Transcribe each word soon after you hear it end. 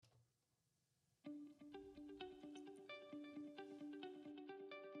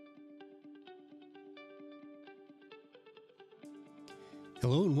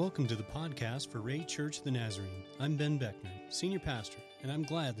Hello and welcome to the podcast for Ray Church of the Nazarene. I'm Ben Beckner, Senior Pastor, and I'm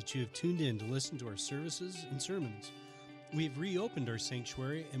glad that you have tuned in to listen to our services and sermons. We have reopened our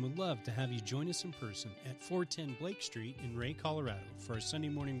sanctuary and would love to have you join us in person at 410 Blake Street in Ray, Colorado for our Sunday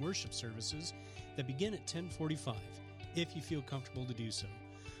morning worship services that begin at 10:45, if you feel comfortable to do so.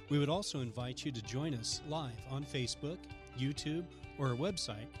 We would also invite you to join us live on Facebook, YouTube, or our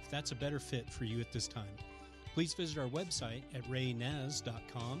website if that's a better fit for you at this time. Please visit our website at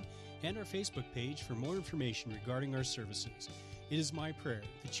raynaz.com and our Facebook page for more information regarding our services. It is my prayer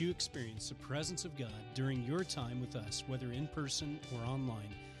that you experience the presence of God during your time with us, whether in person or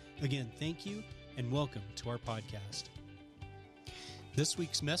online. Again, thank you and welcome to our podcast. This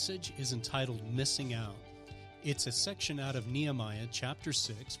week's message is entitled Missing Out. It's a section out of Nehemiah chapter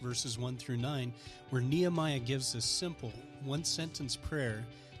 6, verses 1 through 9, where Nehemiah gives a simple one-sentence prayer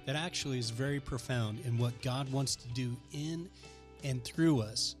that actually is very profound in what God wants to do in and through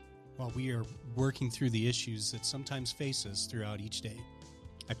us while we are working through the issues that sometimes face us throughout each day.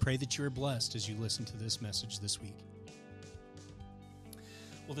 I pray that you are blessed as you listen to this message this week.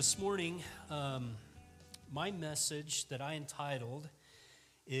 Well, this morning, my message that I entitled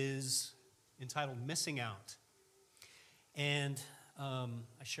is entitled Missing Out. And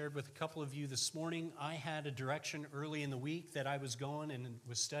I shared with a couple of you this morning, I had a direction early in the week that I was going and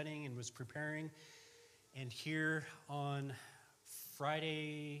was studying and was preparing. And here on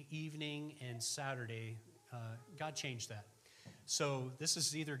Friday evening and Saturday, God changed that. So this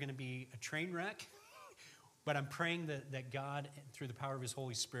is either going to be a train wreck, but I'm praying that God, through the power of His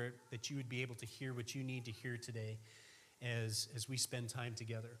Holy Spirit, that you would be able to hear what you need to hear today as we spend time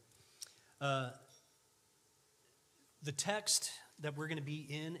together. The text that we're going to be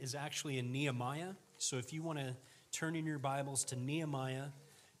in is actually in Nehemiah. So if you want to turn in your Bibles to Nehemiah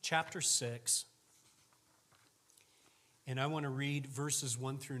chapter 6, and I want to read verses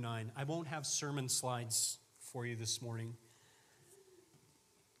 1 through 9. I won't have sermon slides for you this morning.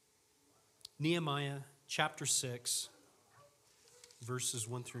 Nehemiah chapter 6, verses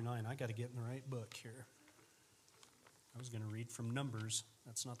 1 through 9. I got to get in the right book here. I was going to read from Numbers.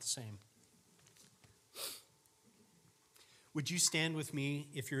 That's not the same. Would you stand with me,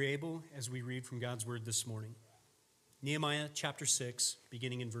 if you're able, as we read from God's Word this morning? Nehemiah chapter 6,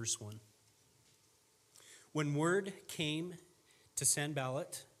 beginning in verse 1. When word came to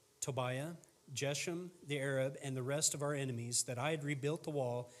Sanballat, Tobiah, Geshem the Arab, and the rest of our enemies that I had rebuilt the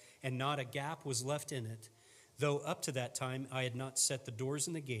wall and not a gap was left in it, though up to that time I had not set the doors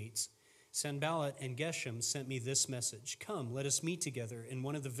and the gates, Sanballat and Geshem sent me this message: "Come, let us meet together in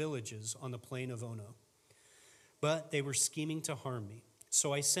one of the villages on the plain of Ono." But they were scheming to harm me.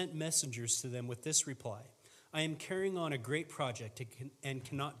 So I sent messengers to them with this reply: "I am carrying on a great project and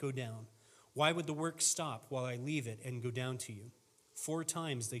cannot go down. Why would the work stop while I leave it and go down to you?" 4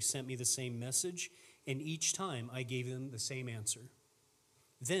 times they sent me the same message, and each time I gave them the same answer.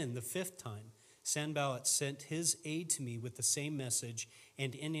 Then the 5th time, Sanballat sent his aide to me with the same message,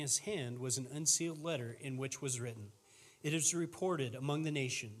 and in his hand was an unsealed letter in which was written, "It is reported among the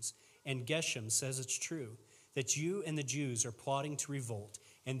nations, and Geshem says it's true, that you and the Jews are plotting to revolt,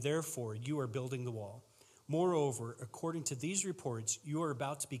 and therefore you are building the wall. Moreover, according to these reports, you are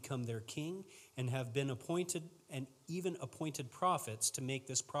about to become their king and have been appointed and even appointed prophets to make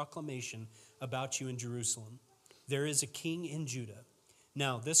this proclamation about you in Jerusalem. There is a king in Judah.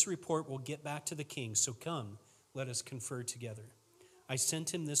 Now this report will get back to the king, so come, let us confer together." I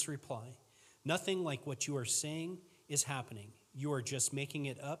sent him this reply: "Nothing like what you are saying is happening. You are just making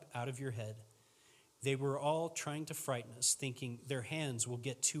it up out of your head." They were all trying to frighten us, thinking their hands will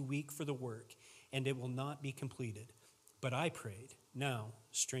get too weak for the work, and it will not be completed. But I prayed, "Now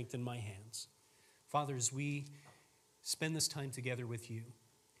strengthen my hands." Father, as we spend this time together with you,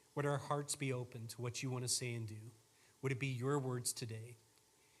 would our hearts be open to what you want to say and do? Would it be your words today?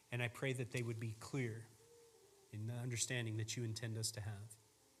 And I pray that they would be clear in the understanding that you intend us to have.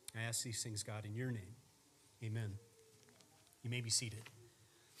 I ask these things, God, in your name. Amen. You may be seated.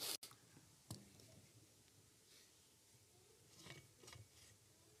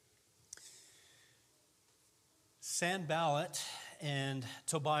 Sanballat and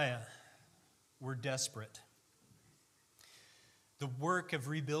Tobiah were desperate. The work of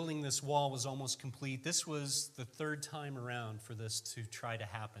rebuilding this wall was almost complete. This was the 3rd time around for this to try to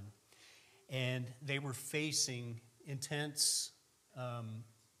happen. And they were facing intense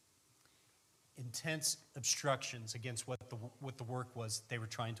obstructions against what the work was they were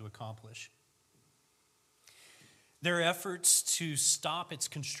trying to accomplish. Their efforts to stop its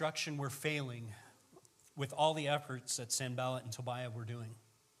construction were failing with all the efforts that Sanballat and Tobiah were doing.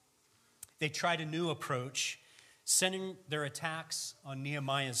 They tried a new approach centering their attacks on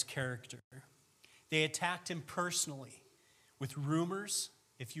Nehemiah's character. They attacked him personally with rumors.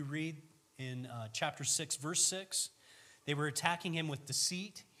 If you read in chapter 6, verse 6, they were attacking him with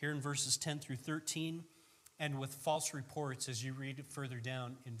deceit, here in verses 10 through 13, and with false reports as you read further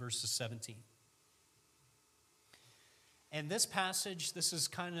down in verses 17. And this passage, this is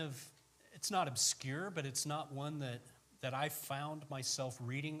kind of, it's not obscure, but it's not one that I found myself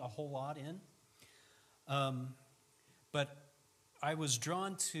reading a whole lot in. But I was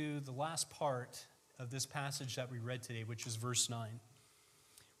drawn to the last part of this passage that we read today, which is verse 9,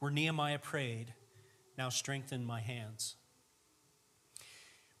 where Nehemiah prayed, "Now strengthen my hands."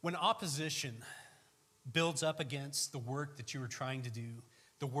 When opposition builds up against the work that you are trying to do,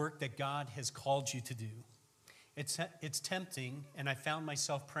 the work that God has called you to do, it's tempting, and I found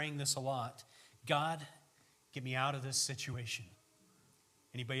myself praying this a lot. God, get me out of this situation.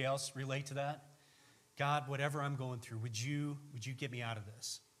 Anybody else relate to that? God, whatever I'm going through, would you get me out of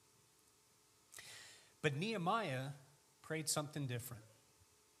this? But Nehemiah prayed something different.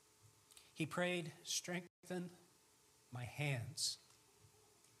 He prayed, "Strengthen my hands."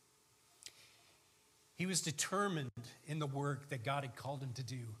 He was determined in the work that God had called him to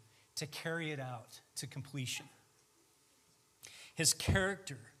do, to carry it out to completion. His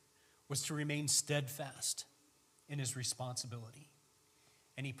character was to remain steadfast in his responsibility.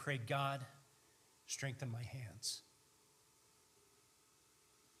 And he prayed, "God, strengthen my hands."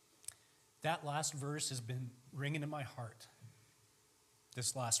 That last verse has been ringing in my heart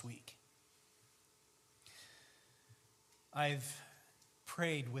this last week. I've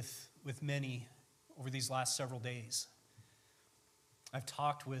prayed with many over these last several days. I've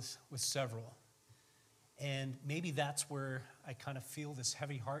talked with several. And maybe that's where I kind of feel this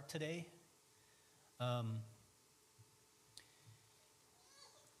heavy heart today.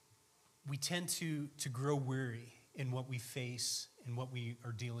 We tend to grow weary in what we face and what we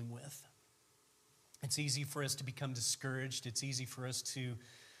are dealing with. It's easy for us to become discouraged. It's easy for us to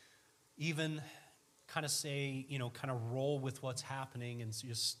even kind of say, kind of roll with what's happening and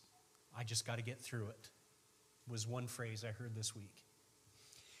I just got to get through it, was one phrase I heard this week.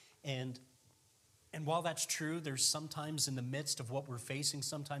 And while that's true, there's sometimes in the midst of what we're facing,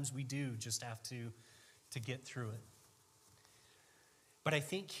 sometimes we do just have to get through it. But I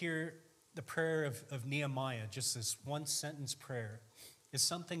think here, the prayer of Nehemiah, just this one sentence prayer, is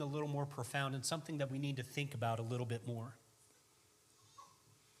something a little more profound and something that we need to think about a little bit more.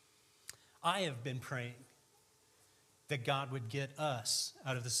 I have been praying that God would get us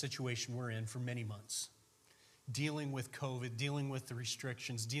out of the situation we're in for many months. Dealing with COVID, dealing with the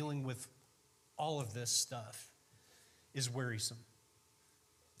restrictions, dealing with all of this stuff is wearisome.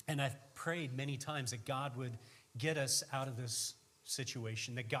 And I've prayed many times that God would get us out of this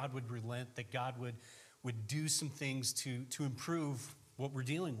situation, that God would relent, that God would do some things to improve what we're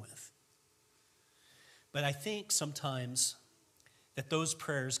dealing with. But I think sometimes that those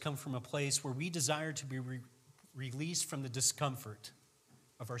prayers come from a place where we desire to be released from the discomfort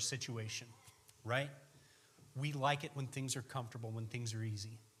of our situation, right? We like it when things are comfortable, when things are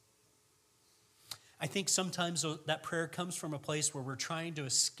easy. I think sometimes that prayer comes from a place where we're trying to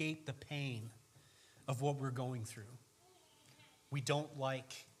escape the pain of what we're going through. We don't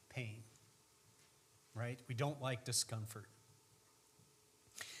like pain, right? We don't like discomfort.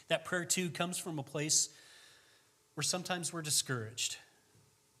 That prayer, too, comes from a place where sometimes we're discouraged,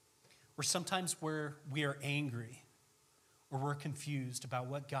 or sometimes where we are angry, or we're confused about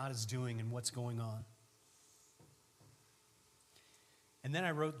what God is doing and what's going on. And then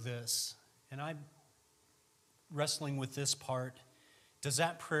I wrote this, and I'm wrestling with this part. Does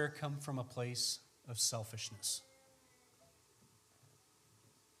that prayer come from a place of selfishness?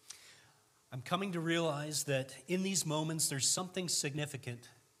 I'm coming to realize that in these moments, there's something significant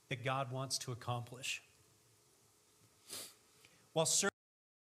that God wants to accomplish. While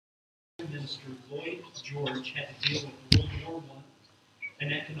Minister Lloyd George had to deal with World War I,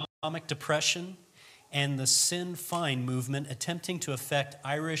 an economic depression, and the Sinn Féin movement attempting to effect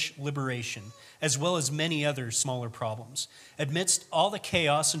Irish liberation, as well as many other smaller problems. Amidst all the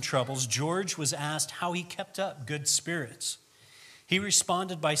chaos and troubles, George was asked how he kept up good spirits. He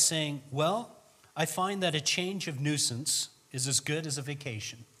responded by saying, "Well, I find that a change of nuisance is as good as a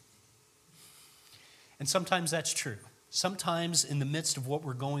vacation." And sometimes that's true. Sometimes in the midst of what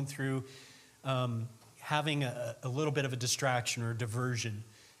we're going through, having a little bit of a distraction or a diversion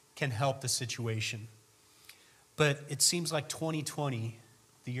can help the situation. But it seems like 2020,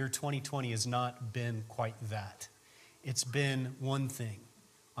 the year 2020, has not been quite that. It's been one thing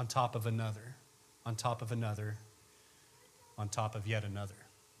on top of another, on top of another, on top of yet another.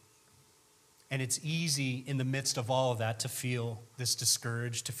 And it's easy in the midst of all of that to feel this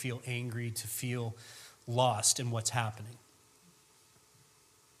discouraged, to feel angry, to feel lost in what's happening.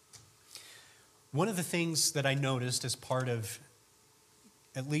 One of the things that I noticed as part of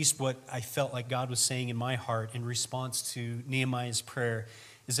at least what I felt like God was saying in my heart in response to Nehemiah's prayer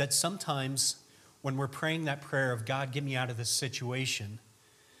is that sometimes when we're praying that prayer of God, get me out of this situation,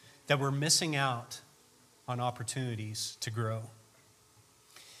 that we're missing out on opportunities to grow.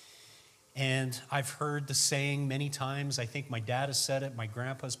 And I've heard the saying many times, I think my dad has said it, my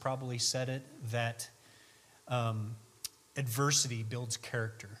grandpa's probably said it, that adversity builds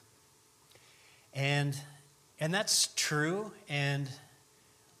character. And that's true,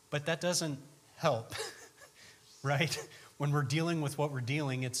 but that doesn't help, right? When we're dealing with what we're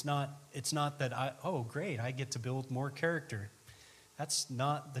dealing, it's not that great, I get to build more character. That's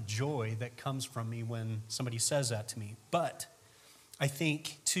not the joy that comes from me when somebody says that to me. But I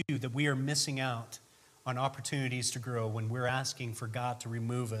think, too, that we are missing out on opportunities to grow when we're asking for God to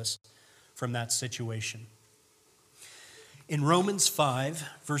remove us from that situation. In Romans 5,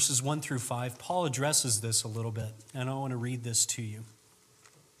 verses 1 through 5, Paul addresses this a little bit, and I want to read this to you.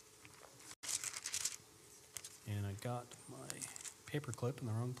 And I got my paperclip in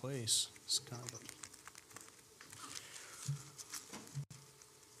the wrong place. It's kind of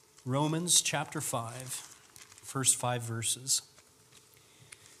Romans chapter 5, first 5 verses.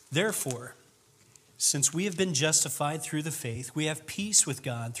 Therefore, since we have been justified through the faith, we have peace with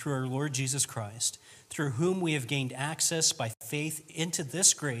God through our Lord Jesus Christ, through whom we have gained access by faith into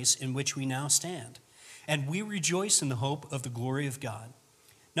this grace in which we now stand. And we rejoice in the hope of the glory of God.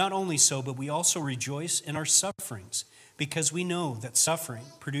 Not only so, but we also rejoice in our sufferings, because we know that suffering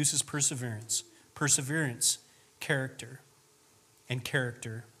produces perseverance, perseverance, character, and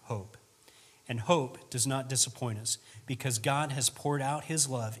character, hope. And hope does not disappoint us, because God has poured out his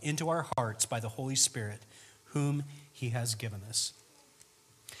love into our hearts by the Holy Spirit, whom he has given us.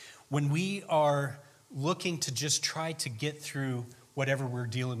 When we are looking to just try to get through whatever we're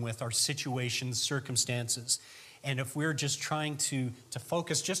dealing with, our situations, circumstances, and if we're just trying to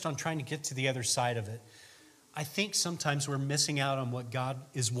focus just on trying to get to the other side of it, I think sometimes we're missing out on what God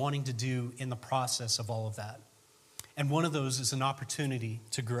is wanting to do in the process of all of that. And one of those is an opportunity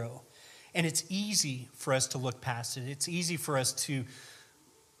to grow. And it's easy for us to look past it. It's easy for us to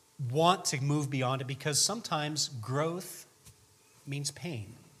want to move beyond it because sometimes growth means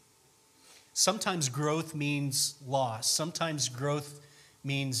pain. Sometimes growth means loss. Sometimes growth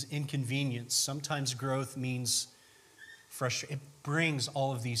means inconvenience. Sometimes growth means frustration. It brings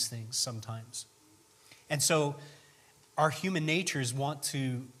all of these things sometimes. And so our human natures want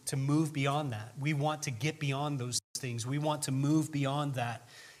to move beyond that. We want to get beyond those things. We want to move beyond that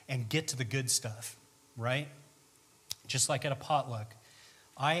and get to the good stuff, right? Just like at a potluck.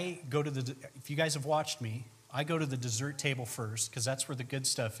 If you guys have watched me, I go to the dessert table first because that's where the good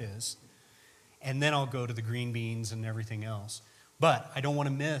stuff is. And then I'll go to the green beans and everything else. But I don't want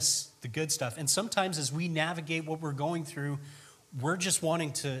to miss the good stuff. And sometimes as we navigate what we're going through, we're just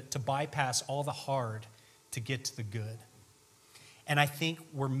wanting to bypass all the hard to get to the good. And I think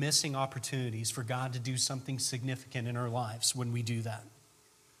we're missing opportunities for God to do something significant in our lives when we do that.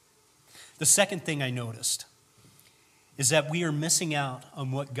 The second thing I noticed is that we are missing out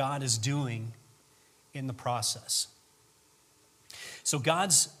on what God is doing in the process. So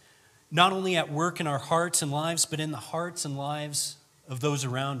God's not only at work in our hearts and lives, but in the hearts and lives of those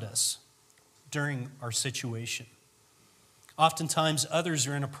around us during our situation. Oftentimes, others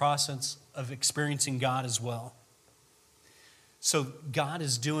are in a process of experiencing God as well. So God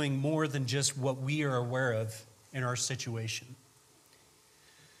is doing more than just what we are aware of in our situation.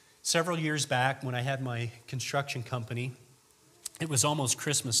 Several years back, when I had my construction company, it was almost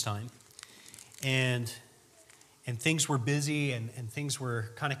Christmas time, and things were busy and things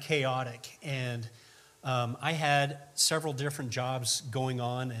were kind of chaotic. And I had several different jobs going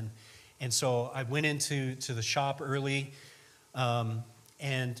on, and so I went into the shop early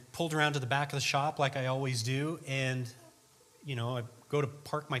and pulled around to the back of the shop like I always do. And, I go to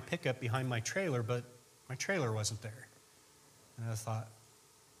park my pickup behind my trailer, but my trailer wasn't there. And I thought,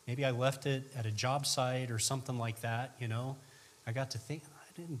 maybe I left it at a job site or something like that, I got to think,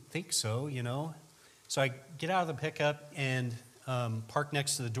 I didn't think so, So I get out of the pickup and park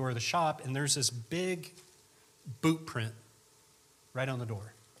next to the door of the shop, and there's this big boot print right on the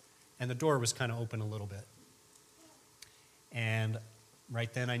door. And the door was kind of open a little bit. And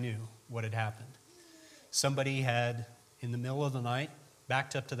right then I knew what had happened. Somebody had, in the middle of the night,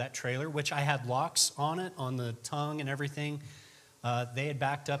 backed up to that trailer, which I had locks on it, on the tongue and everything. They had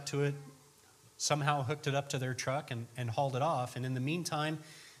backed up to it, somehow hooked it up to their truck and hauled it off. And in the meantime,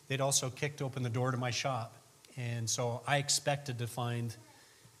 they'd also kicked open the door to my shop. And so I expected to find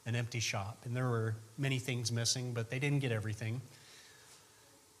an empty shop. And there were many things missing, but they didn't get everything.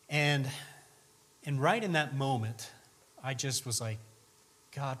 And right in that moment, I just was like,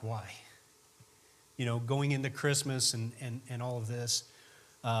 God, why? You know, going into Christmas and all of this.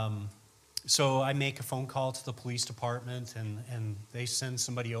 So I make a phone call to the police department, and they send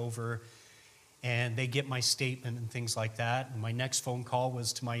somebody over, and they get my statement and things like that. And my next phone call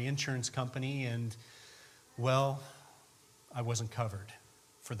was to my insurance company, and, well, I wasn't covered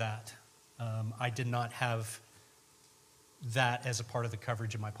for that. I did not have that as a part of the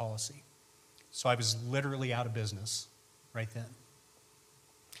coverage of my policy. So I was literally out of business right then.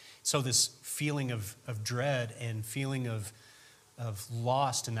 So this feeling of dread and feeling of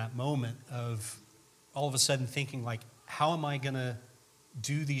lost in that moment, of all of a sudden thinking like, how am I going to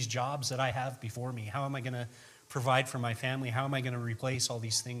do these jobs that I have before me? How am I going to provide for my family? How am I going to replace all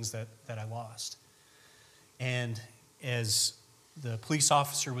these things that I lost? And as the police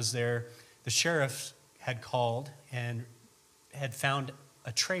officer was there, the sheriff had called and had found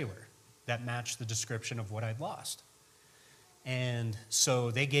a trailer that matched the description of what I'd lost. And so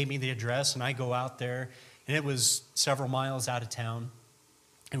they gave me the address, and I go out there, and it was several miles out of town.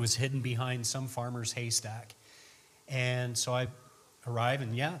 It was hidden behind some farmer's haystack. And so I arrive,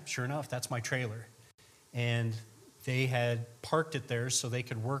 and yeah, sure enough, that's my trailer. And they had parked it there so they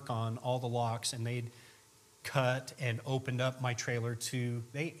could work on all the locks, and they'd cut and opened up my trailer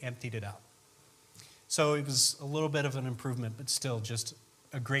they emptied it out. So it was a little bit of an improvement, but still just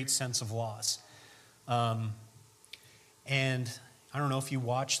a great sense of loss. And I don't know if you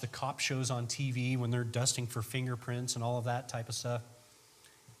watch the cop shows on TV when they're dusting for fingerprints and all of that type of stuff.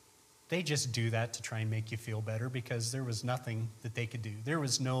 They just do that to try and make you feel better because there was nothing that they could do. There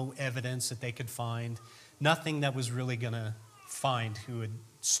was no evidence that they could find, nothing that was really going to find who had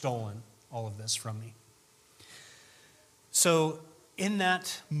stolen all of this from me. So in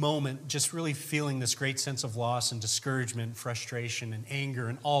that moment, just really feeling this great sense of loss and discouragement, frustration and anger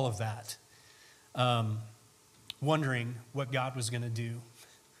and all of that, wondering what God was going to do,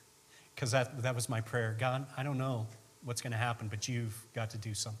 because that was my prayer. God, I don't know what's going to happen, but you've got to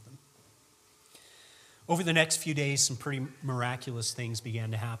do something. Over the next few days, some pretty miraculous things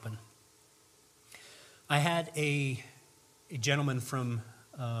began to happen. I had a gentleman from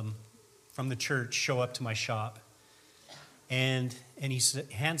the church show up to my shop, and he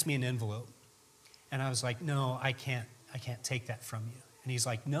hands me an envelope, and I was like, no, I can't take that from you. And he's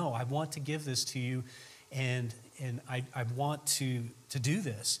like, no, I want to give this to you, and I want to do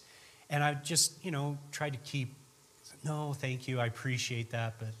this. And I just, tried to keep, no, thank you, I appreciate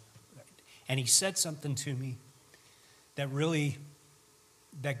that. And he said something to me that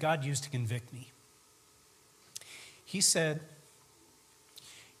God used to convict me. He said,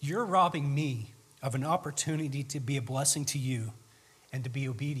 you're robbing me of an opportunity to be a blessing to you and to be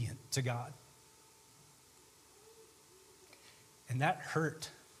obedient to God. And that hurt.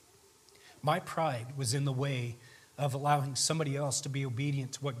 My pride was in the way of allowing somebody else to be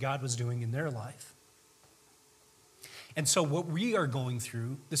obedient to what God was doing in their life. And so what we are going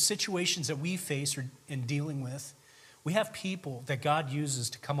through, the situations that we face and dealing with, we have people that God uses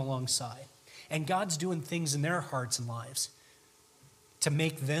to come alongside. And God's doing things in their hearts and lives to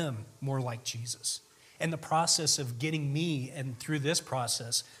make them more like Jesus. And the process of getting me, and through this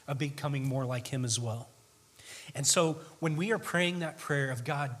process, of becoming more like him as well. And so when we are praying that prayer of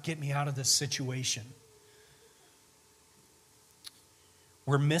God, get me out of this situation,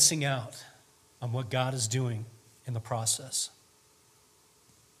 we're missing out on what God is doing in the process.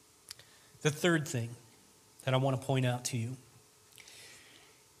 The third thing that I want to point out to you,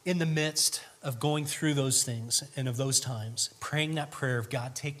 in the midst of going through those things and of those times, praying that prayer of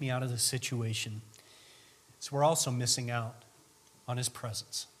God, take me out of this situation, so we're also missing out on his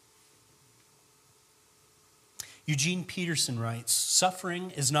presence. Eugene Peterson writes,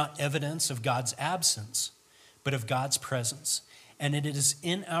 suffering is not evidence of God's absence, but of God's presence. And it is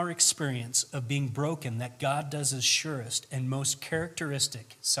in our experience of being broken that God does his surest and most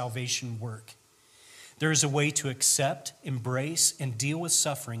characteristic salvation work. There is a way to accept, embrace, and deal with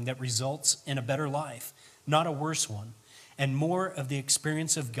suffering that results in a better life, not a worse one, and more of the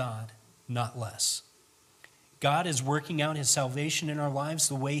experience of God, not less. God is working out his salvation in our lives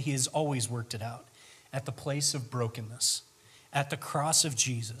the way he has always worked it out, at the place of brokenness, at the cross of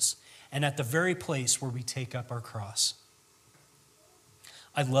Jesus, and at the very place where we take up our cross.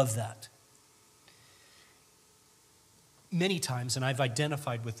 I love that. Many times, and I've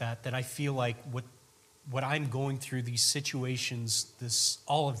identified with that I feel like what I'm going through, these situations,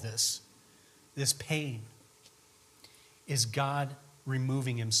 all of this pain, is God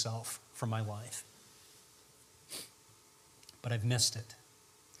removing himself from my life. But I've missed it.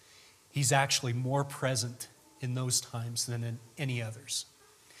 He's actually more present in those times than in any others.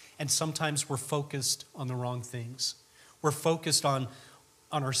 And sometimes we're focused on the wrong things. We're focused on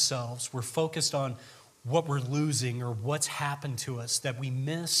ourselves. We're focused on what we're losing or what's happened to us, that we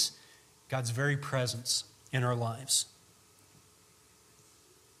miss God's very presence in our lives.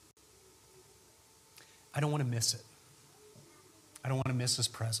 I don't want to miss it. I don't want to miss his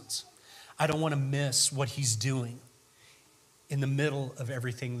presence. I don't want to miss what he's doing in the middle of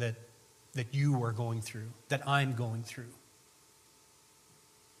everything that you are going through, that I'm going through.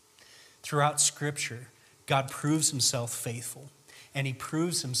 Throughout Scripture, God proves himself faithful, and he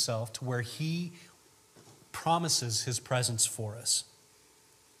proves himself to where he promises his presence for us.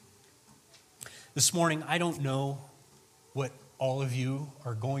 This morning, I don't know what all of you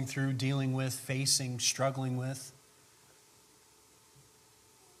are going through, dealing with, facing, struggling with.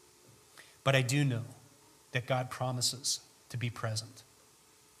 But I do know that God promises to be present.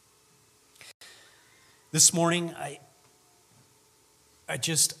 This morning, I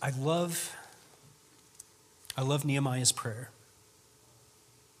love Nehemiah's prayer.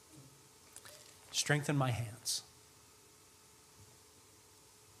 Strengthen my hands.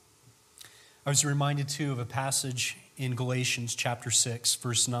 I was reminded too of a passage in Galatians chapter 6,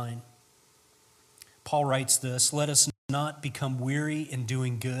 verse 9. Paul writes this, "Let us not become weary in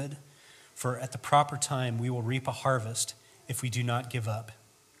doing good, for at the proper time we will reap a harvest if we do not give up."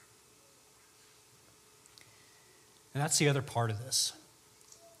 And that's the other part of this.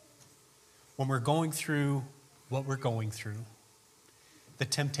 When we're going through what we're going through, the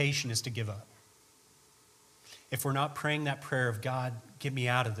temptation is to give up. If we're not praying that prayer of, God, get me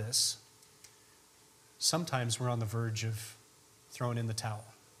out of this, sometimes we're on the verge of throwing in the towel.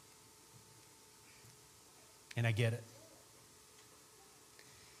 And I get it.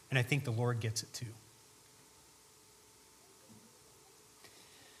 And I think the Lord gets it too.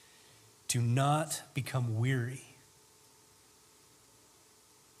 Do not become weary.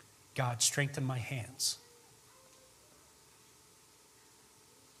 God, strengthen my hands.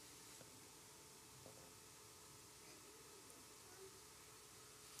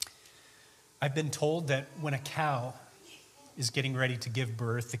 I've been told that when a cow is getting ready to give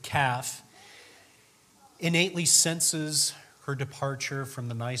birth, the calf innately senses her departure from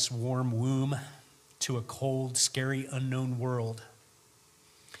the nice warm womb to a cold, scary, unknown world.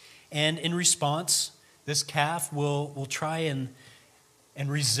 And in response, this calf will try and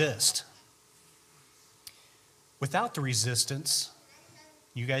resist. Without the resistance,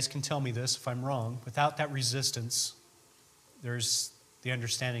 you guys can tell me this if I'm wrong, without that resistance, there's the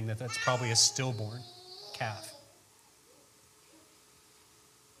understanding that that's probably a stillborn calf.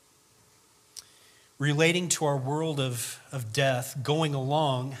 Relating to our world of death, going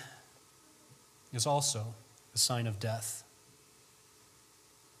along is also a sign of death.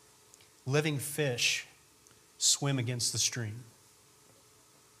 Living fish swim against the stream.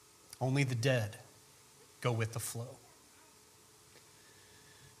 Only the dead go with the flow.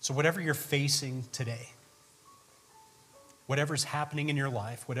 So whatever you're facing today, whatever's happening in your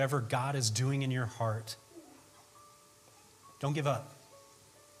life, whatever God is doing in your heart, don't give up.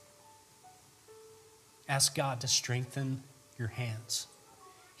 Ask God to strengthen your hands.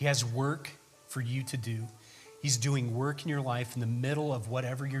 He has work for you to do. He's doing work in your life in the middle of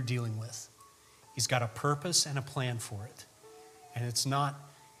whatever you're dealing with. He's got a purpose and a plan for it. And it's not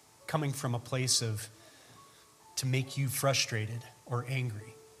coming from a place to make you frustrated or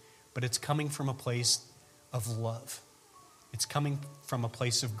angry, but it's coming from a place of love. It's coming from a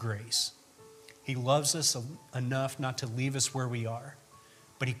place of grace. He loves us enough not to leave us where we are,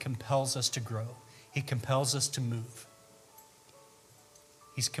 but he compels us to grow. He compels us to move.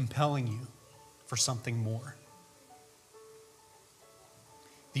 He's compelling you for something more.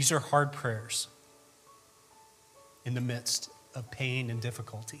 These are hard prayers in the midst of pain and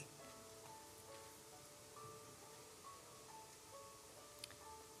difficulty.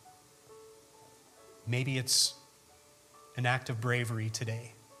 Maybe it's an act of bravery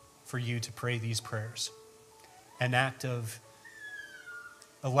today for you to pray these prayers. An act of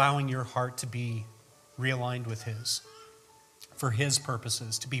allowing your heart to be realigned with his, for his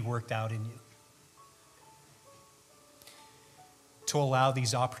purposes to be worked out in you. To allow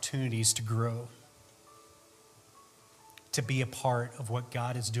these opportunities to grow, to be a part of what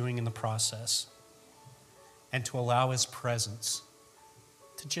God is doing in the process, and to allow his presence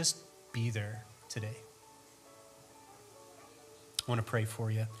to just be there today. I want to pray for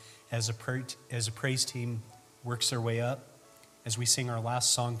you as a praise team works their way up, as we sing our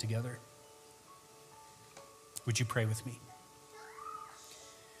last song together. Would you pray with me?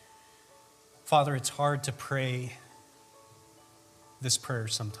 Father, it's hard to pray this prayer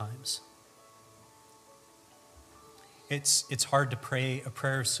sometimes. It's hard to pray a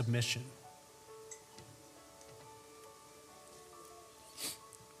prayer of submission.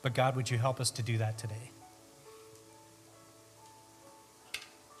 But God, would you help us to do that today?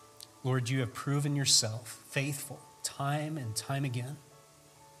 Lord, you have proven yourself faithful time and time again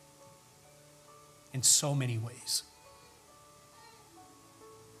in so many ways.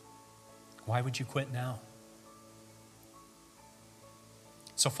 Why would you quit now?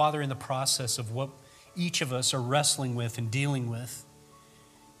 So, Father, in the process of what each of us are wrestling with and dealing with,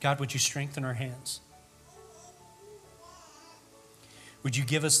 God, would you strengthen our hands? Would you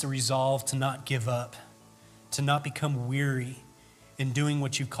give us the resolve to not give up, to not become weary in doing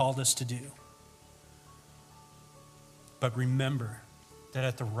what you called us to do? But remember that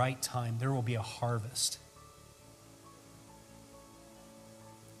at the right time, there will be a harvest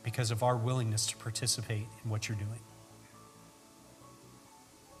because of our willingness to participate in what you're doing.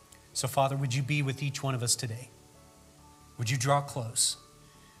 So, Father, would you be with each one of us today? Would you draw close?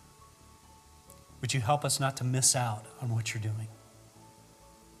 Would you help us not to miss out on what you're doing?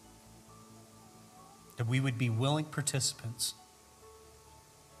 That we would be willing participants.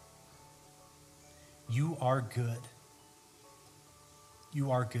 You are good.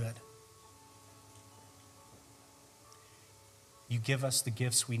 You are good. You give us the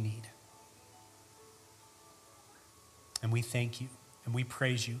gifts we need. And we thank you and we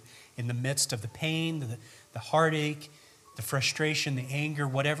praise you in the midst of the pain, the heartache, the frustration, the anger,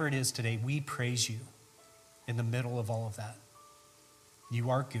 whatever it is today. We praise you in the middle of all of that. You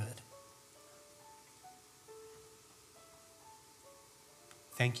are good.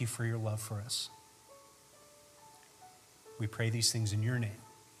 Thank you for your love for us. We pray these things in your name.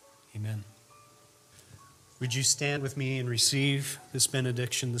 Amen. Would you stand with me and receive this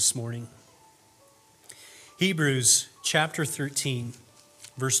benediction this morning? Hebrews chapter 13,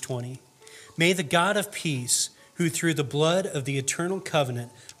 verse 20. May the God of peace, who through the blood of the eternal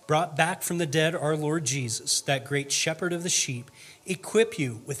covenant brought back from the dead our Lord Jesus, that great shepherd of the sheep, equip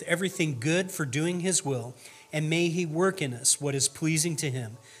you with everything good for doing his will, and may he work in us what is pleasing to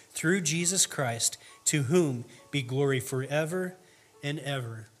him, through Jesus Christ, to whom be glory forever and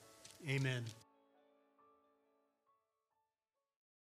ever. Amen.